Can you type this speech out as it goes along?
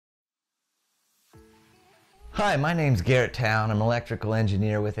Hi, my name's Garret. I'm an electrical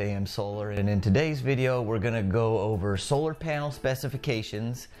engineer with AM Solar, and in today's video we're going to go over solar panel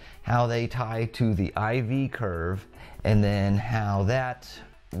specifications, how they tie to the IV curve, and then how that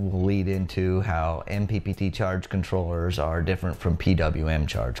will lead into how MPPT charge controllers are different from PWM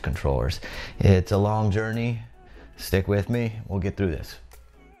charge controllers. It's a long journey. Stick with me. We'll get through this.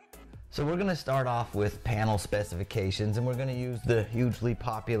 So we're going to start off with panel specifications, and we're going to use the hugely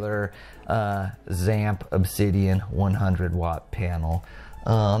popular Zamp Obsidian 100 watt panel.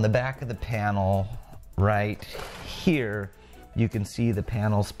 On the back of the panel right here you can see the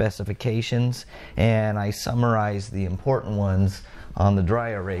panel specifications, and I summarized the important ones on the dry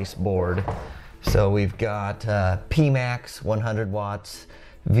erase board. So we've got Pmax 100 watts,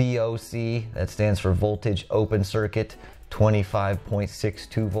 VOC, that stands for voltage open circuit,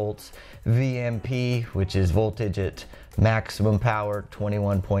 25.62 volts, VMP, which is voltage at maximum power,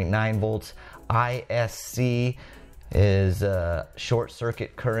 21.9 volts, ISC is short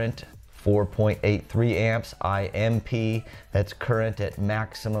circuit current, 4.83 amps, IMP, that's current at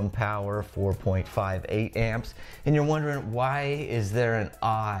maximum power, 4.58 amps. And you're wondering, why is there an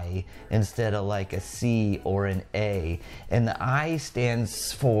I instead of like a C or an A? And the I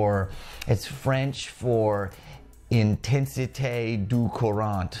stands for, it's French for intensité du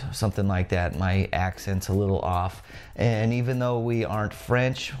courant, something like that. My accent's a little off. And even though we aren't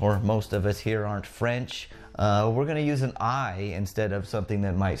French, or most of us here aren't French, we're going to use an I instead of something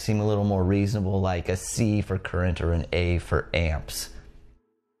that might seem a little more reasonable, like a C for current or an A for amps.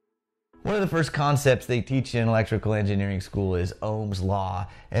 One of the first concepts they teach in electrical engineering school is Ohm's law,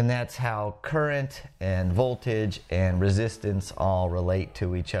 and that's how current and voltage and resistance all relate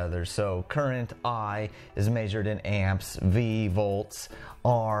to each other. So current, I, is measured in amps, V, volts,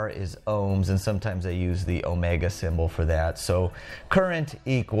 R is ohms, and sometimes they use the omega symbol for that. So current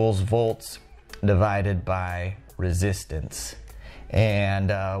equals volts divided by resistance. And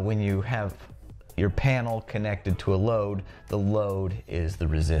when you have your panel connected to a load, the load is the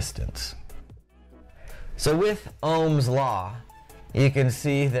resistance. So with Ohm's law, you can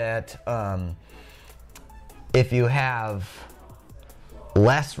see that if you have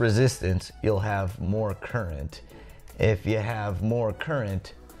less resistance, you'll have more current. If you have more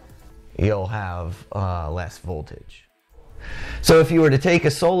current, you'll have less voltage. So if you were to take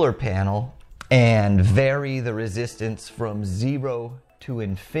a solar panel and vary the resistance from 0 to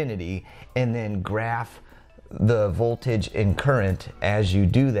infinity, and then graph the voltage and current as you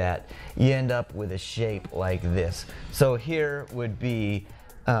do that, you end up with a shape like this. So here would be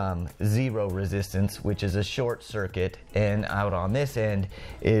 0 resistance, which is a short circuit, and out on this end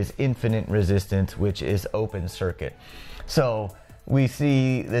is infinite resistance, which is open circuit. So we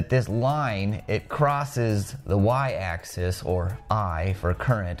see that this line, it crosses the y-axis, or I for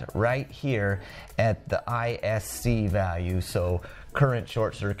current, right here at the ISC value. So current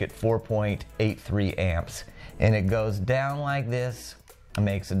short circuit 4.83 amps, and it goes down like this,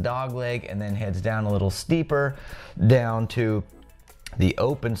 makes a dog leg, and then heads down a little steeper down to the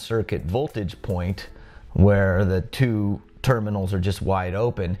open circuit voltage point where the two terminals are just wide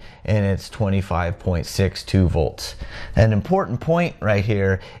open, and it's 25.62 volts. An important point right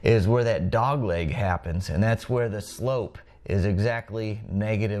here is where that dog leg happens, and that's where the slope is exactly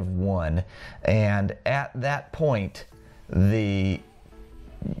 -1. And at that point, the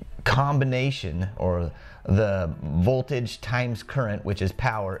combination, or the voltage times current, which is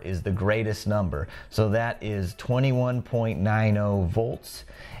power, is the greatest number. So that is 21.90 volts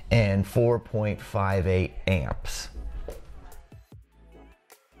and 4.58 amps.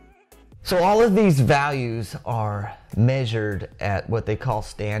 So all of these values are measured at what they call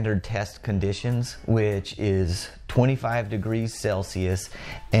standard test conditions, which is 25 degrees Celsius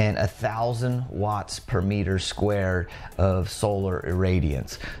and 1,000 watts per meter squared of solar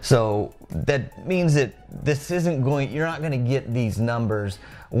irradiance. So that means that this isn't going, you're not going to get these numbers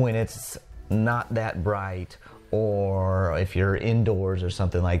when it's not that bright, or if you're indoors or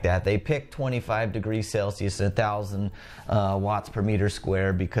something like that. They pick 25 degrees Celsius and 1,000 watts per meter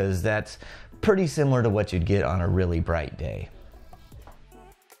squared because that's pretty similar to what you'd get on a really bright day.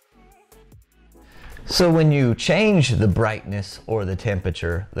 So when you change the brightness or the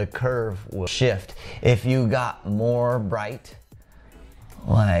temperature, the curve will shift. If you got more bright,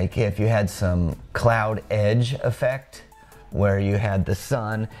 like if you had some cloud edge effect, where you had the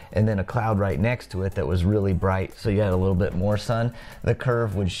sun and then a cloud right next to it that was really bright, so you had a little bit more sun, the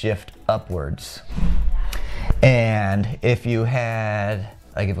curve would shift upwards. And if you had,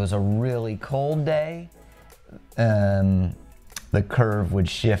 like if it was a really cold day, the curve would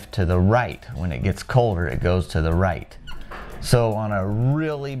shift to the right. When it gets colder, it goes to the right. So on a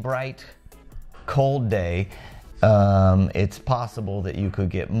really bright cold day, it's possible that you could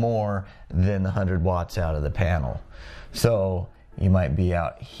get more than the 100 watts out of the panel. So you might be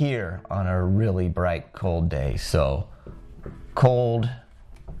out here on a really bright cold day. So cold,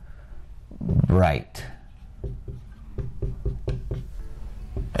 bright.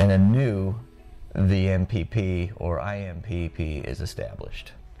 And anew, the MPP or IMPP is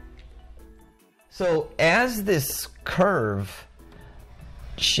established. So as this curve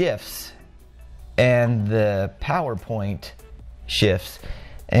shifts and the power point shifts,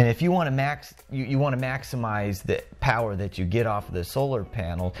 and if you want to you want to maximize the power that you get off of the solar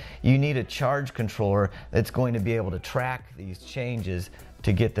panel, you need a charge controller that's going to be able to track these changes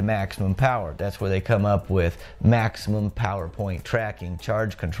to get the maximum power. That's where they come up with maximum power point tracking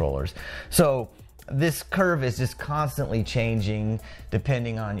charge controllers. So this curve is just constantly changing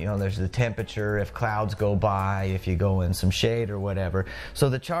depending on, there's the temperature, if clouds go by, if you go in some shade or whatever. So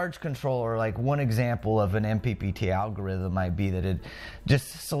the charge controller, like one example of an MPPT algorithm might be that it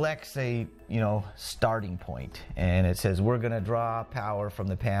just selects a, starting point, and it says we're going to draw power from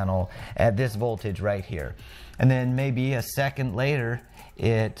the panel at this voltage right here. And then maybe a second later,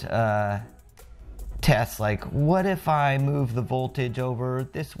 it tests like, what if I move the voltage over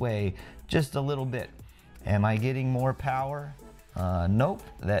this way just a little bit? Am I getting more power? Nope,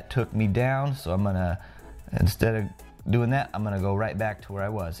 that took me down. So I'm gonna, instead of doing that, I'm gonna go right back to where I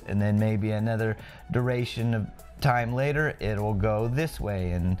was. And then maybe another duration of time later, it'll go this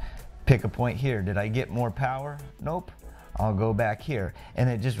way and pick a point here. Did I get more power? Nope. I'll go back here. And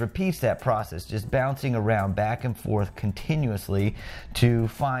it just repeats that process, just bouncing around back and forth continuously to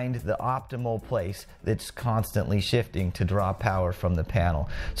find the optimal place that's constantly shifting to draw power from the panel.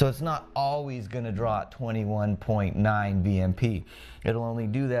 So it's not always going to draw at 21.9 VMP. It'll only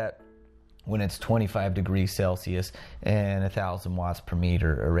do that when it's 25 degrees Celsius and 1,000 watts per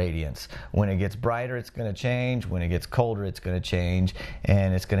meter irradiance. When it gets brighter, it's going to change. When it gets colder, it's going to change,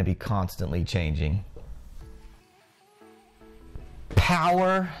 and it's going to be constantly changing.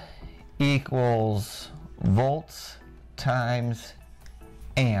 Power equals volts times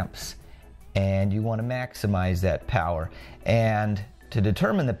amps, and you want to maximize that power. And to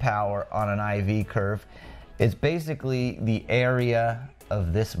determine the power on an IV curve, it's basically the area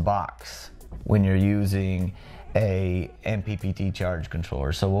of this box when you're using a MPPT charge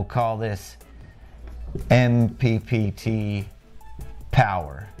controller. So we'll call this MPPT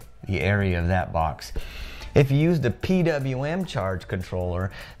power, the area of that box. If you used a PWM charge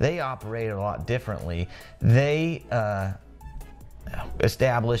controller, they operate a lot differently. They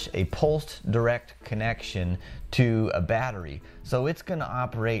establish a pulsed direct connection to a battery. So it's going to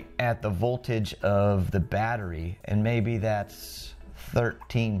operate at the voltage of the battery, and maybe that's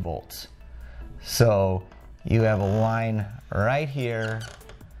 13 volts. So you have a line right here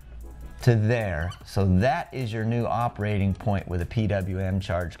to there. So that is your new operating point with a PWM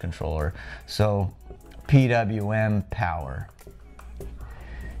charge controller. So PWM power.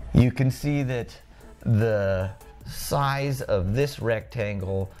 You can see that the size of this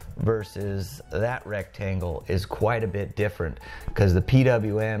rectangle versus that rectangle is quite a bit different because the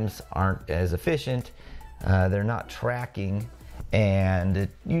PWMs aren't as efficient, they're not tracking, and it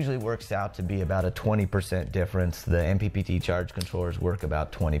usually works out to be about a 20% difference. The MPPT charge controllers work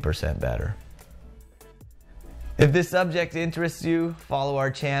about 20% better. If this subject interests you, follow our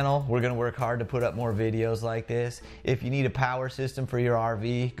channel. We're going to work hard to put up more videos like this. If you need a power system for your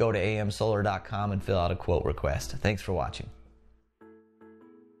RV, go to amsolar.com and fill out a quote request. Thanks for watching.